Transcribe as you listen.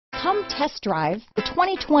Come test drive the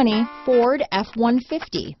 2020 Ford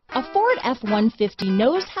F-150. A Ford F-150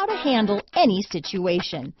 knows how to handle any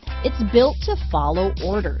situation. It's built to follow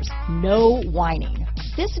orders, no whining.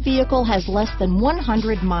 This vehicle has less than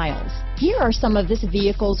 100 miles. Here are some of this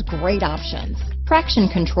vehicle's great options: traction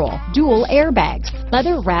control, dual airbags,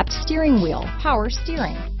 leather-wrapped steering wheel, power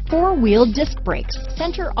steering, four-wheel disc brakes,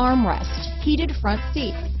 center armrest, heated front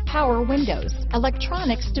seats, power windows,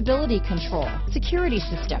 electronic stability control, security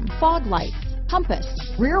system, fog lights, compass,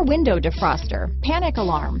 rear window defroster, panic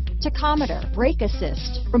alarm, tachometer, brake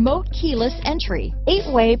assist, remote keyless entry,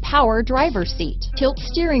 8-way power driver seat, tilt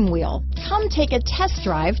steering wheel. Come take a test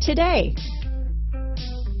drive today.